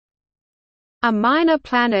A minor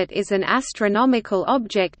planet is an astronomical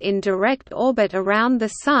object in direct orbit around the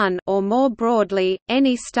Sun, or more broadly,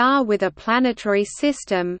 any star with a planetary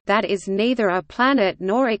system that is neither a planet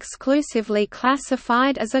nor exclusively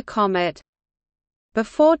classified as a comet.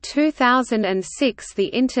 Before 2006, the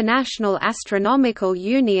International Astronomical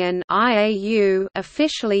Union (IAU)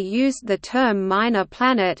 officially used the term minor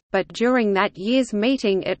planet, but during that year's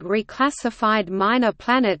meeting it reclassified minor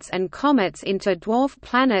planets and comets into dwarf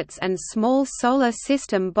planets and small solar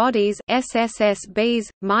system bodies (SSSBs).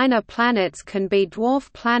 Minor planets can be dwarf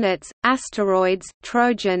planets, asteroids,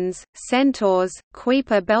 trojans, centaurs,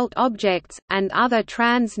 Kuiper belt objects, and other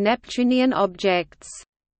trans-Neptunian objects.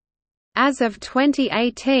 As of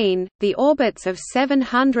 2018, the orbits of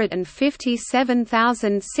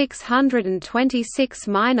 757,626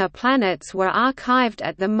 minor planets were archived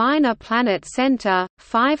at the Minor Planet Center,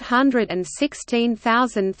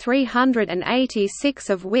 516,386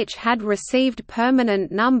 of which had received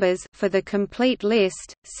permanent numbers. For the complete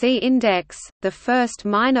list, see Index. The first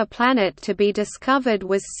minor planet to be discovered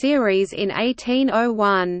was Ceres in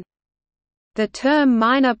 1801. The term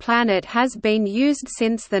minor planet has been used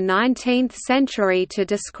since the 19th century to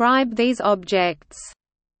describe these objects.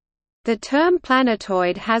 The term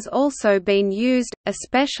planetoid has also been used,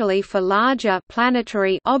 especially for larger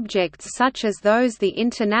planetary objects such as those the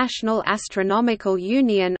International Astronomical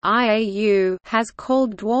Union (IAU) has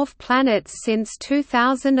called dwarf planets since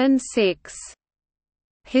 2006.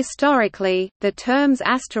 Historically, the terms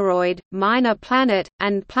asteroid, minor planet,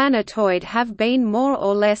 and planetoid have been more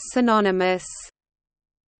or less synonymous.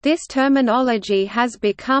 This terminology has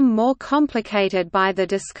become more complicated by the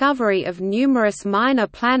discovery of numerous minor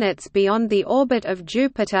planets beyond the orbit of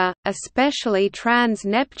Jupiter, especially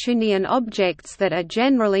trans-Neptunian objects that are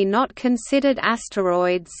generally not considered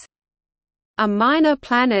asteroids. A minor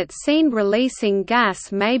planet seen releasing gas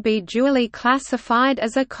may be duly classified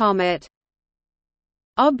as a comet.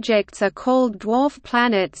 Objects are called dwarf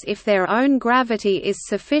planets if their own gravity is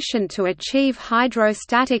sufficient to achieve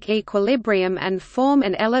hydrostatic equilibrium and form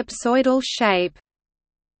an ellipsoidal shape.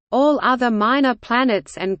 All other minor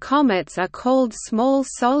planets and comets are called small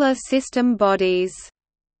solar system bodies.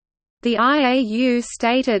 The IAU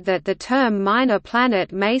stated that the term minor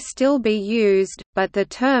planet may still be used, but the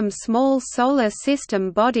term small solar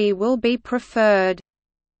system body will be preferred.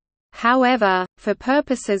 However, for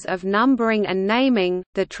purposes of numbering and naming,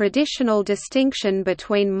 the traditional distinction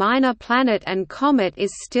between minor planet and comet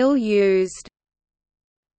is still used.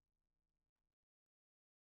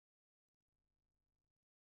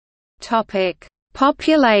 Topic: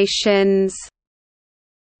 Populations.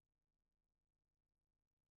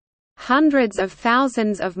 Hundreds of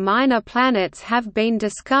thousands of minor planets have been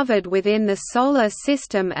discovered within the Solar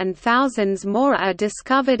System and thousands more are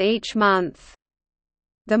discovered each month.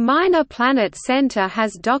 The Minor Planet Center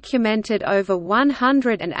has documented over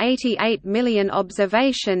 188 million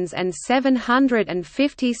observations and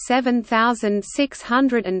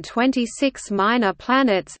 757,626 minor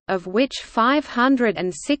planets, of which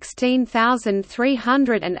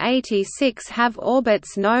 516,386 have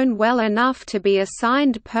orbits known well enough to be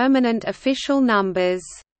assigned permanent official numbers.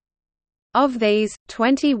 Of these,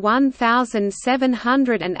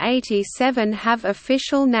 21,787 have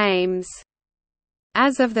official names.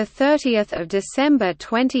 As of 30 December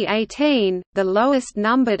 2018, the lowest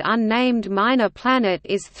numbered unnamed minor planet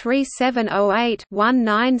is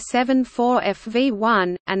 3708-1974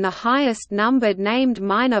 FV1, and the highest numbered named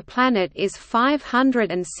minor planet is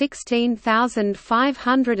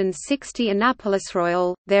 516,560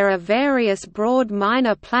 Annapolis-Royal. There are various broad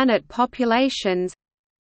minor planet populations.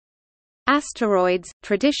 Asteroids,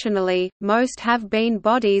 traditionally, most have been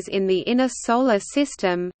bodies in the inner Solar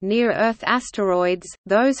System, near-Earth asteroids,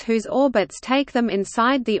 those whose orbits take them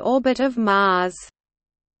inside the orbit of Mars.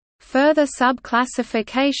 Further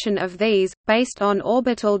subclassification of these, based on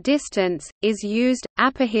orbital distance, is used.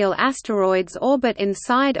 Apoheal asteroids orbit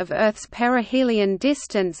inside of Earth's perihelion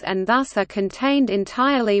distance and thus are contained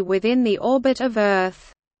entirely within the orbit of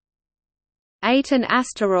Earth. Aten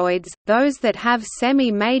asteroids, those that have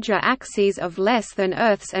semi-major axes of less than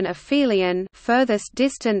Earth's and aphelion furthest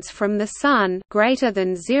distance from the Sun greater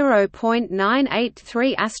than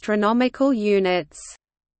 0.983 astronomical units.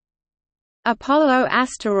 Apollo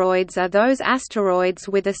asteroids are those asteroids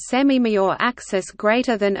with a semi-major axis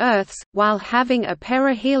greater than Earth's, while having a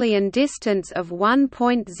perihelion distance of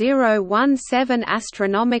 1.017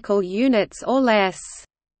 astronomical units or less.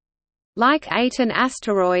 Like Aten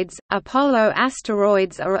asteroids, Apollo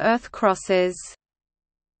asteroids are Earth crosses.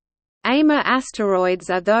 AMA asteroids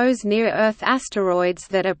are those near-Earth asteroids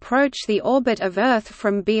that approach the orbit of Earth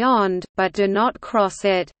from beyond, but do not cross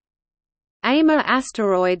it. AMA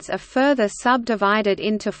asteroids are further subdivided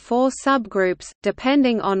into 4 subgroups,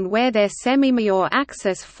 depending on where their semimajor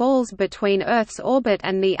axis falls between Earth's orbit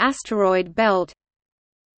and the asteroid belt.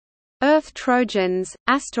 Earth Trojans –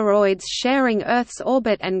 asteroids sharing Earth's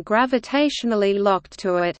orbit and gravitationally locked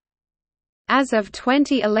to it. As of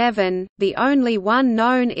 2011, the only one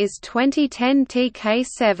known is 2010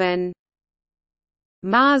 TK7.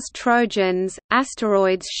 Mars Trojans –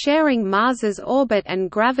 asteroids sharing Mars's orbit and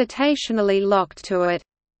gravitationally locked to it.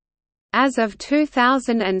 As of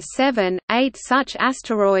 2007, 8 such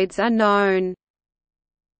asteroids are known.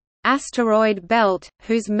 Asteroid belt,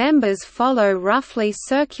 whose members follow roughly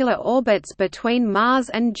circular orbits between Mars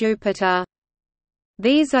and Jupiter.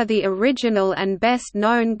 These are the original and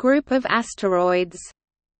best-known group of asteroids.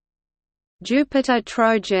 Jupiter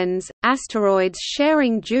Trojans – asteroids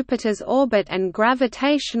sharing Jupiter's orbit and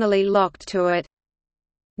gravitationally locked to it.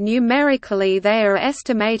 Numerically they are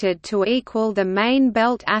estimated to equal the main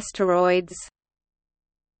belt asteroids.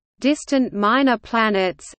 Distant minor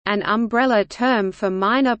planets – an umbrella term for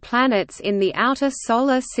minor planets in the outer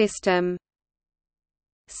solar system.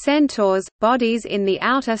 Centaurs – bodies in the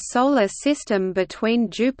outer solar system between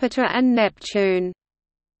Jupiter and Neptune.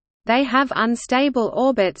 They have unstable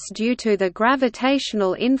orbits due to the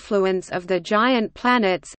gravitational influence of the giant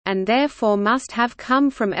planets, and therefore must have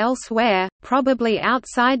come from elsewhere, probably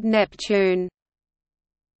outside Neptune.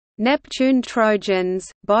 Neptune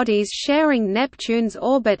Trojans – bodies sharing Neptune's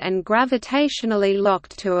orbit and gravitationally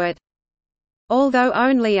locked to it. Although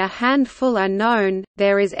only a handful are known,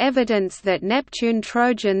 there is evidence that Neptune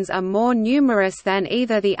Trojans are more numerous than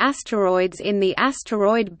either the asteroids in the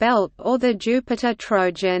asteroid belt or the Jupiter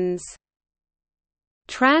Trojans.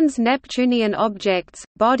 Trans-Neptunian objects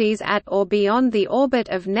 – bodies at or beyond the orbit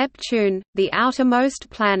of Neptune, the outermost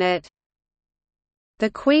planet.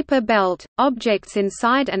 The Kuiper belt – objects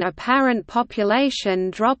inside an apparent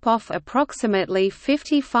population drop off approximately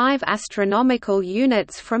 55 astronomical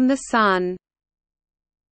units from the Sun.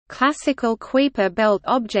 Classical Kuiper belt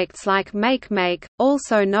objects like Makemake,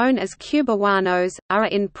 also known as cubewanos, are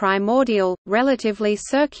in primordial, relatively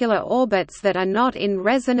circular orbits that are not in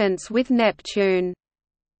resonance with Neptune.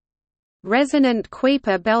 Resonant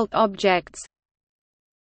Kuiper belt objects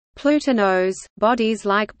Plutonos, bodies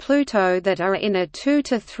like Pluto that are in a 2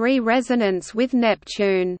 to 3 resonance with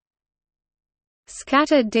Neptune.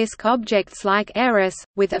 Scattered disk objects like Eris,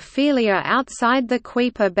 with aphelia outside the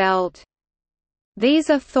Kuiper belt. These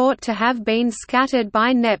are thought to have been scattered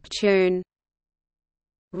by Neptune.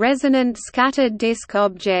 Resonant scattered disk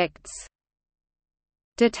objects.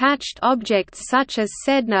 Detached objects such as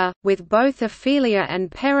Sedna, with both aphelia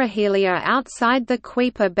and perihelia outside the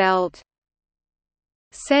Kuiper belt.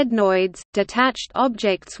 Sednoids, detached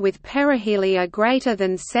objects with perihelia greater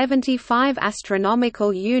than 75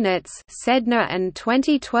 astronomical units, Sedna and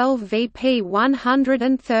 2012 VP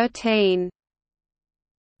 113.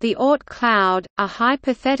 The Oort cloud, a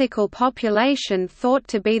hypothetical population thought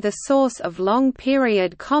to be the source of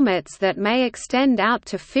long-period comets that may extend out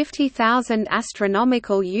to 50,000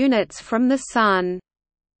 astronomical units from the Sun.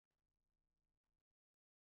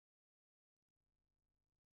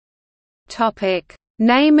 Topic: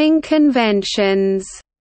 Naming conventions.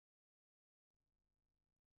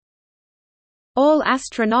 All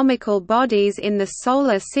astronomical bodies in the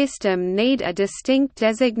Solar System need a distinct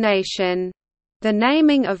designation. The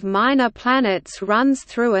naming of minor planets runs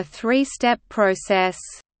through a 3-step process.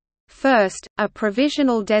 First, a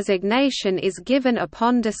provisional designation is given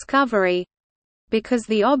upon discovery, because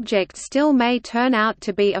the object still may turn out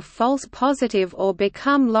to be a false positive or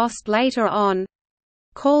become lost later on,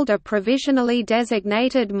 called a provisionally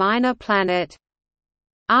designated minor planet.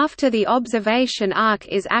 After the observation arc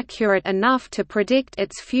is accurate enough to predict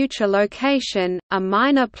its future location, a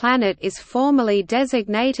minor planet is formally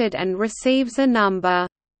designated and receives a number.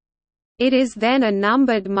 It is then a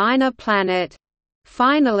numbered minor planet.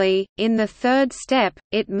 Finally, in the 3rd step,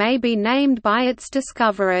 it may be named by its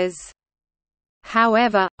discoverers.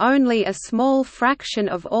 However, only a small fraction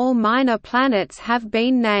of all minor planets have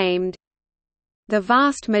been named. The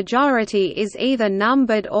vast majority is either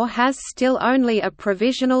numbered or has still only a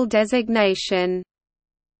provisional designation.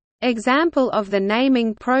 Example of the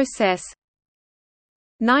naming process: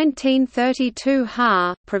 1932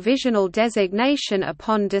 Ha, provisional designation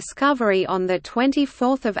upon discovery on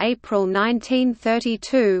 24 April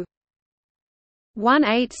 1932.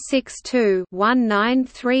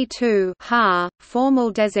 1862-1932 Ha,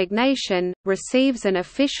 formal designation, receives an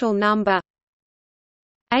official number.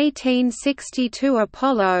 1862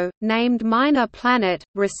 Apollo, named minor planet,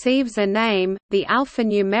 receives a name, the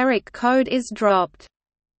alphanumeric code is dropped.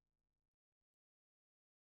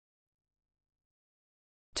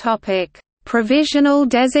 Provisional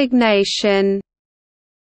designation.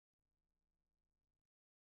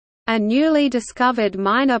 A newly discovered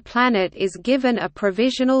minor planet is given a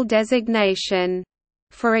provisional designation.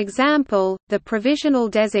 For example, the provisional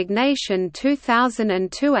designation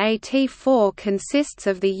 2002 AT4 consists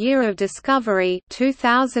of the year of discovery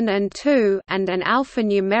 2002 and an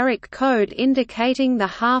alphanumeric code indicating the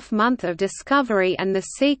half-month of discovery and the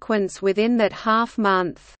sequence within that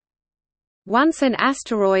half-month. Once an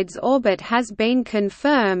asteroid's orbit has been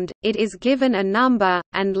confirmed, it is given a number,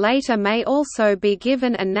 and later may also be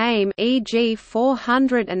given a name, e.g.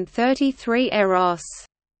 433 Eros.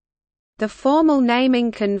 The formal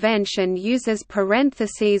naming convention uses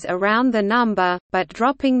parentheses around the number, but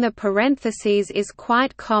dropping the parentheses is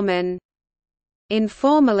quite common.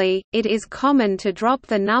 Informally, it is common to drop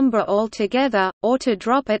the number altogether, or to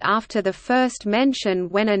drop it after the first mention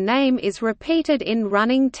when a name is repeated in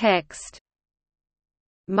running text.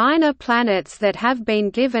 Minor planets that have been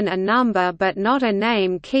given a number but not a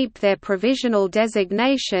name keep their provisional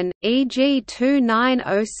designation, e.g.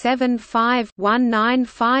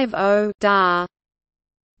 29075-1950 DAR.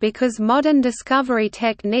 Because modern discovery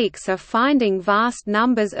techniques are finding vast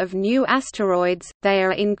numbers of new asteroids, they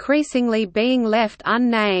are increasingly being left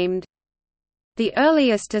unnamed. The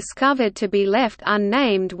earliest discovered to be left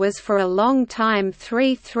unnamed was for a long time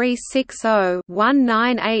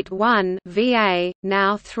 3360-1981 VA,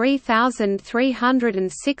 now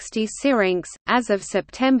 3360 Syrinx. As of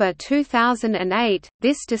September 2008,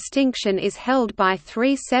 this distinction is held by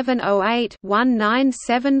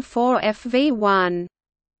 3708-1974 FV1.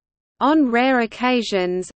 On rare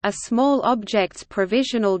occasions, a small object's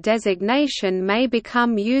provisional designation may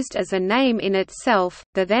become used as a name in itself.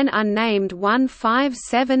 The then unnamed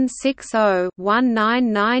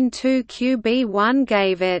 15760-1992 QB1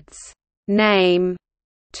 gave its name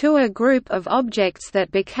to a group of objects that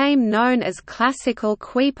became known as classical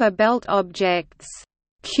Kuiper belt objects,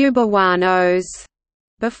 cubawanos,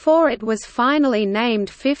 before it was finally named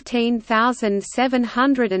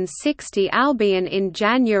 15760 Albion in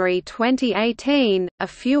January 2018. A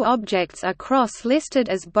few objects are cross-listed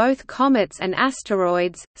as both comets and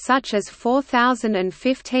asteroids, such as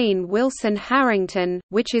 4015 Wilson-Harrington,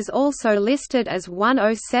 which is also listed as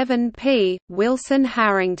 107P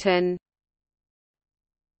Wilson-Harrington.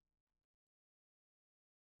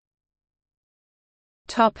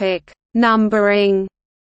 Topic: Numbering.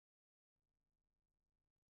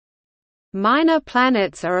 Minor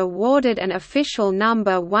planets are awarded an official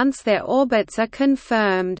number once their orbits are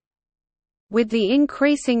confirmed. With the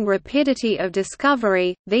increasing rapidity of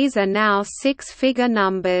discovery, these are now six-figure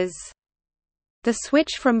numbers. The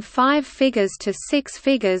switch from 5 figures to 6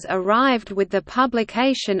 figures arrived with the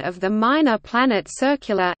publication of the Minor Planet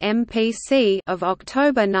Circular (MPC) of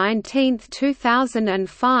October 19,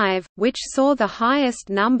 2005, which saw the highest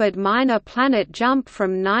numbered minor planet jump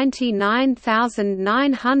from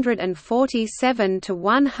 99,947 to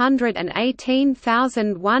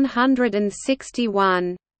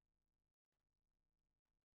 118,161.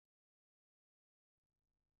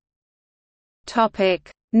 Topic: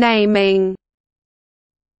 Naming.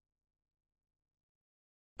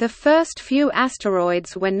 The first few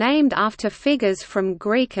asteroids were named after figures from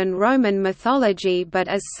Greek and Roman mythology, but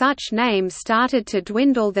as such names started to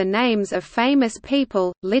dwindle, the names of famous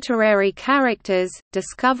people, literary characters,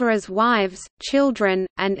 discoverers' wives, children,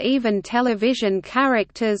 and even television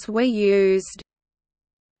characters were used.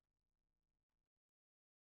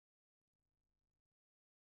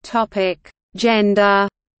 Gender.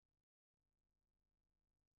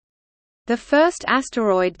 The first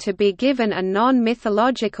asteroid to be given a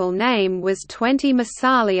non-mythological name was 20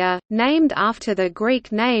 Massalia, named after the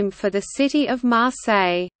Greek name for the city of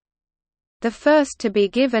Marseille. The first to be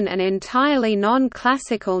given an entirely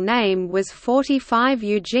non-classical name was 45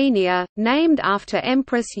 Eugenia, named after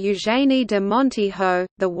Empress Eugénie de Montijo,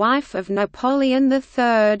 the wife of Napoleon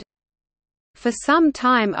III. For some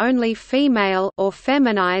time only female or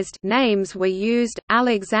feminized names were used.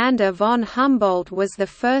 Alexander von Humboldt was the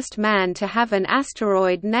first man to have an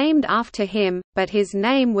asteroid named after him, but his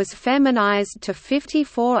name was feminized to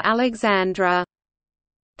 54 Alexandra.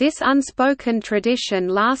 This unspoken tradition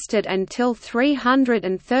lasted until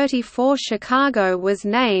 334 Chicago was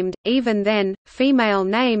named. Even then, female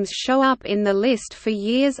names show up in the list for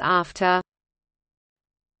years after.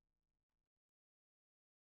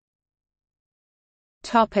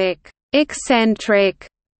 Eccentric.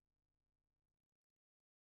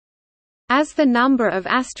 As the number of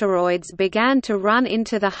asteroids began to run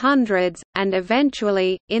into the hundreds, and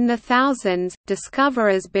eventually, in the thousands,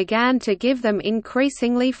 discoverers began to give them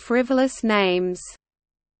increasingly frivolous names.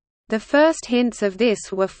 The first hints of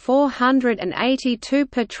this were 482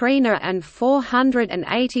 Petrina and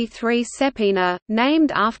 483 Sepina,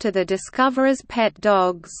 named after the discoverers' pet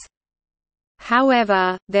dogs.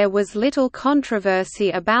 However, there was little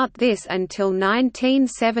controversy about this until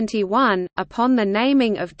 1971, upon the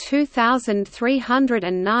naming of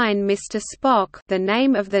 2309 Mr. Spock, the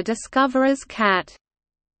name of the discoverer's cat.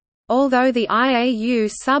 Although the IAU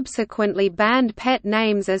subsequently banned pet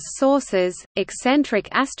names as sources, eccentric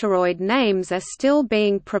asteroid names are still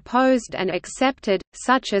being proposed and accepted,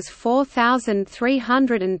 such as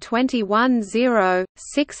 4321 0,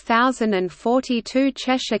 6042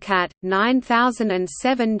 Cheshirecat,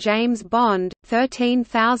 9007 James Bond,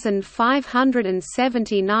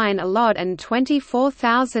 13579 Alod and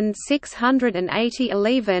 24680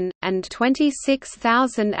 Eleven, and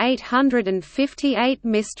 26858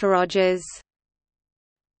 Mr. Rogers.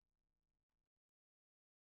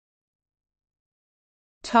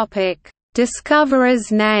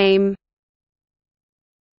 Discoverer's name.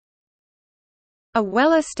 A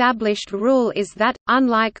well-established rule is that,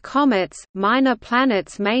 unlike comets, minor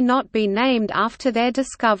planets may not be named after their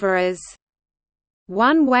discoverers.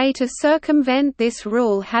 One way to circumvent this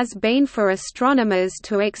rule has been for astronomers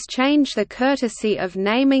to exchange the courtesy of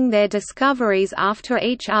naming their discoveries after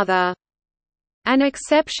each other. An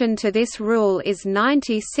exception to this rule is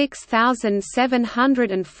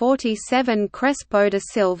 96747 Crespo da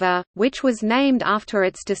Silva, which was named after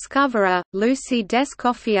its discoverer, Lucy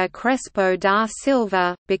Descoffia Crespo da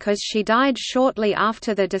Silva, because she died shortly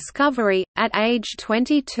after the discovery, at age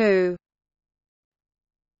 22.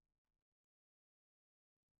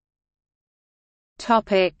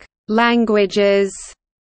 Languages.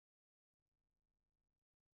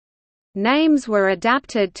 Names were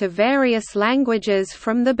adapted to various languages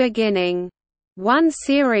from the beginning. One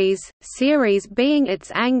Ceres being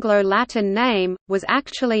its Anglo-Latin name, was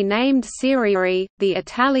actually named Cirieri, the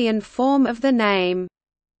Italian form of the name.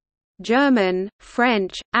 German,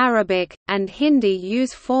 French, Arabic, and Hindi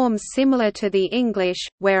use forms similar to the English,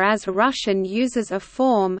 whereas Russian uses a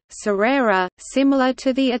form, Cerera, similar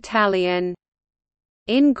to the Italian.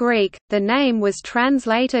 In Greek, the name was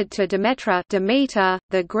translated to Demetra, Demeter,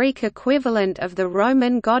 the Greek equivalent of the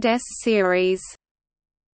Roman goddess Ceres.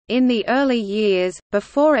 In the early years,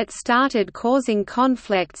 before it started causing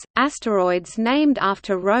conflicts, asteroids named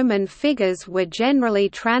after Roman figures were generally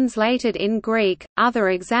translated in Greek. Other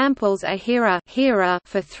examples are Hera, Hera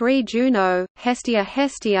for 3 Juno, Hestia,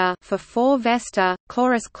 Hestia for 4 Vesta,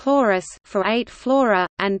 Chloris, Chloris for 8 Flora,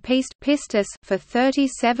 and Pist, Pistis for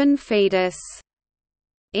 37 Phoebus.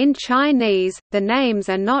 In Chinese, the names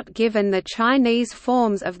are not given the Chinese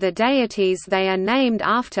forms of the deities they are named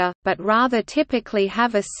after, but rather typically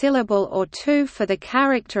have a syllable or two for the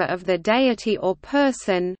character of the deity or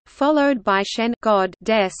person, followed by shen god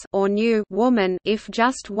des or nu woman if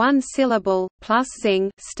just one syllable, plus xing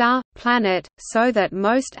star, planet, so that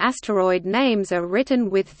most asteroid names are written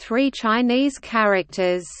with 3 Chinese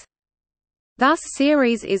characters. Thus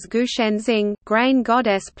Ceres is Gushenzing, grain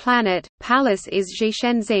goddess planet, Pallas is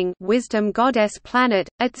Zhishenzing, wisdom goddess planet,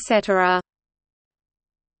 etc.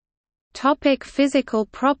 Physical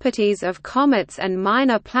properties of comets and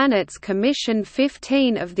minor planets. Commission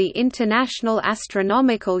 15 of the International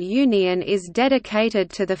Astronomical Union is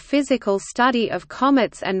dedicated to the physical study of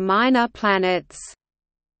comets and minor planets.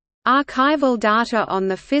 Archival data on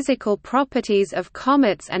the physical properties of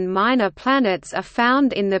comets and minor planets are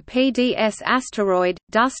found in the PDS Asteroid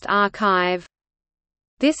Dust Archive.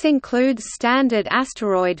 This includes standard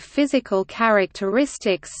asteroid physical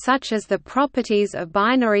characteristics such as the properties of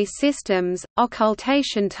binary systems,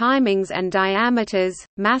 occultation timings and diameters,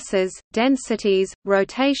 masses, densities,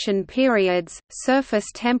 rotation periods, surface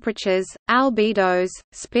temperatures, albedos,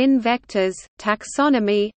 spin vectors,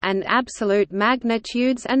 taxonomy, and absolute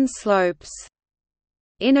magnitudes and slopes.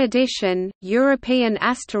 In addition, European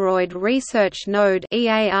Asteroid Research Node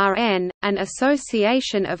 (EARN), an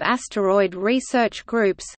association of asteroid research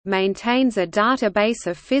groups, maintains a database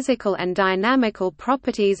of physical and dynamical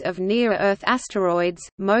properties of near-Earth asteroids.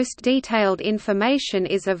 Most detailed information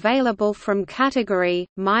is available from category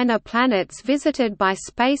minor planets visited by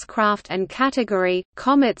spacecraft and category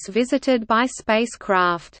comets visited by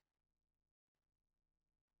spacecraft.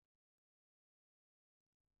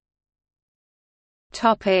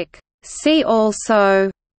 See also: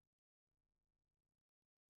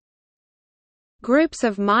 Groups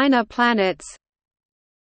of minor planets,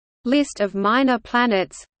 List of minor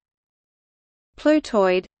planets,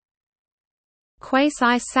 Plutoid,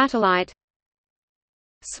 Quasi-satellite,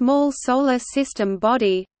 Small solar system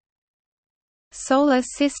body, Solar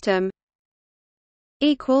system.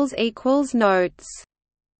 Notes